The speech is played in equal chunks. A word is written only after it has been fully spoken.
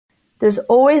there's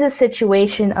always a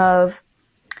situation of,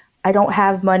 I don't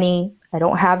have money, I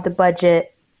don't have the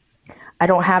budget, I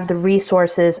don't have the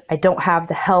resources, I don't have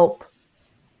the help.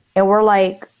 And we're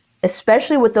like,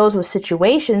 especially with those with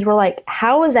situations, we're like,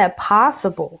 how is that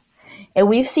possible? And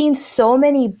we've seen so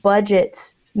many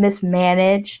budgets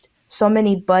mismanaged, so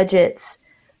many budgets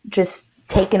just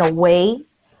taken away.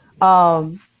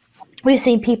 We've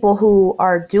seen people who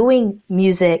are doing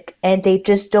music and they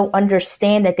just don't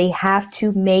understand that they have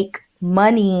to make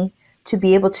money to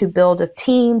be able to build a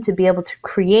team, to be able to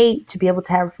create, to be able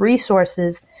to have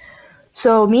resources.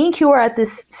 So me and Q are at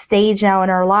this stage now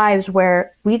in our lives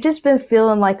where we've just been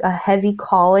feeling like a heavy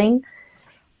calling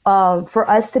for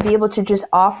us to be able to just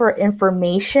offer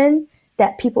information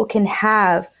that people can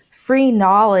have, free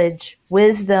knowledge,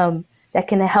 wisdom, that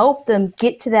can help them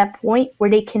get to that point where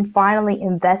they can finally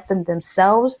invest in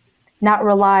themselves, not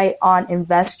rely on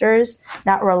investors,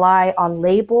 not rely on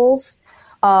labels,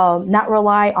 not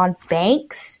rely on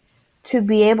banks to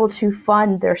be able to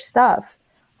fund their stuff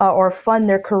or fund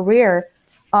their career.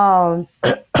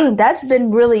 That's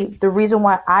been really the reason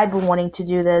why I've been wanting to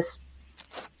do this,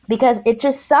 because it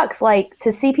just sucks, like,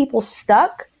 to see people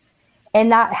stuck and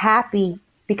not happy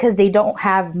because they don't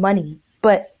have money.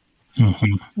 But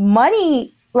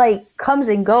money, like, comes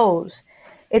and goes.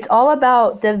 It's all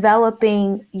about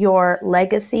developing your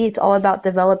legacy. It's all about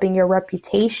developing your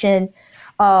reputation,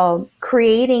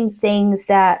 creating things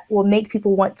that will make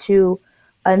people want to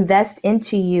invest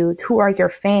into you, who are your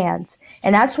fans.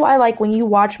 And that's why, like, when you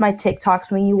watch my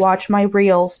TikToks, when you watch my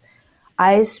reels,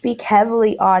 I speak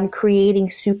heavily on creating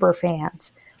super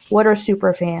fans. What are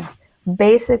super fans?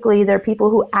 Basically, they're people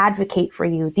who advocate for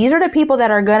you. These are the people that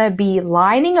are going to be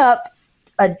lining up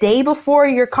a day before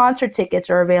your concert tickets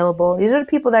are available. These are the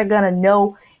people that are going to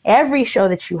know every show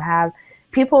that you have.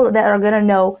 People that are going to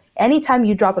know anytime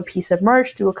you drop a piece of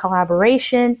merch, do a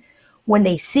collaboration. When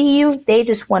they see you, they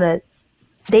just want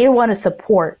to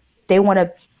support. They want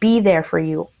to be there for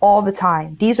you all the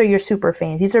time. These are your super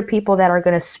fans. These are people that are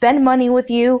going to spend money with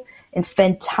you and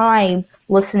spend time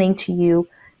listening to you,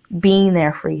 being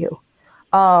there for you.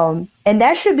 And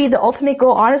that should be the ultimate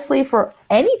goal, honestly, for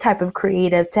any type of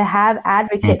creative, to have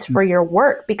advocates for your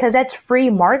work, because that's free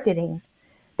marketing.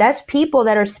 That's people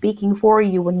that are speaking for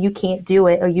you when you can't do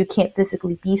it or you can't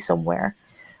physically be somewhere.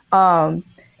 And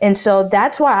so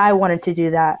that's why I wanted to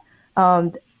do that,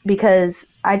 because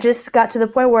I just got to the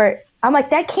point where I'm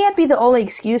like, that can't be the only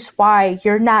excuse why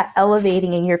you're not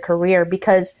elevating in your career,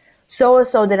 because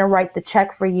so-and-so didn't write the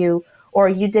check for you, or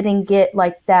you didn't get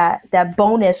like that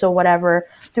bonus or whatever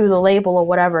through the label or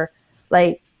whatever.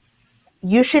 Like,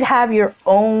 you should have your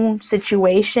own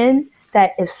situation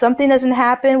that if something doesn't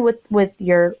happen with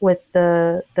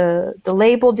the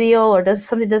label deal, or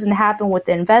something doesn't happen with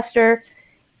the investor,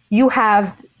 you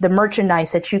have the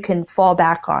merchandise that you can fall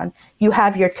back on. You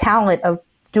have your talent of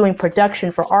doing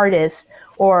production for artists,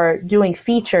 or doing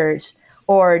features,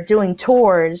 or doing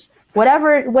tours.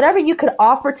 Whatever you could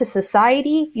offer to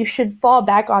society, you should fall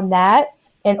back on that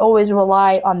and always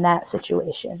rely on that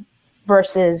situation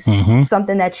versus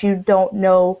something that you don't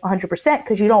know 100%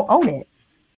 because you don't own it.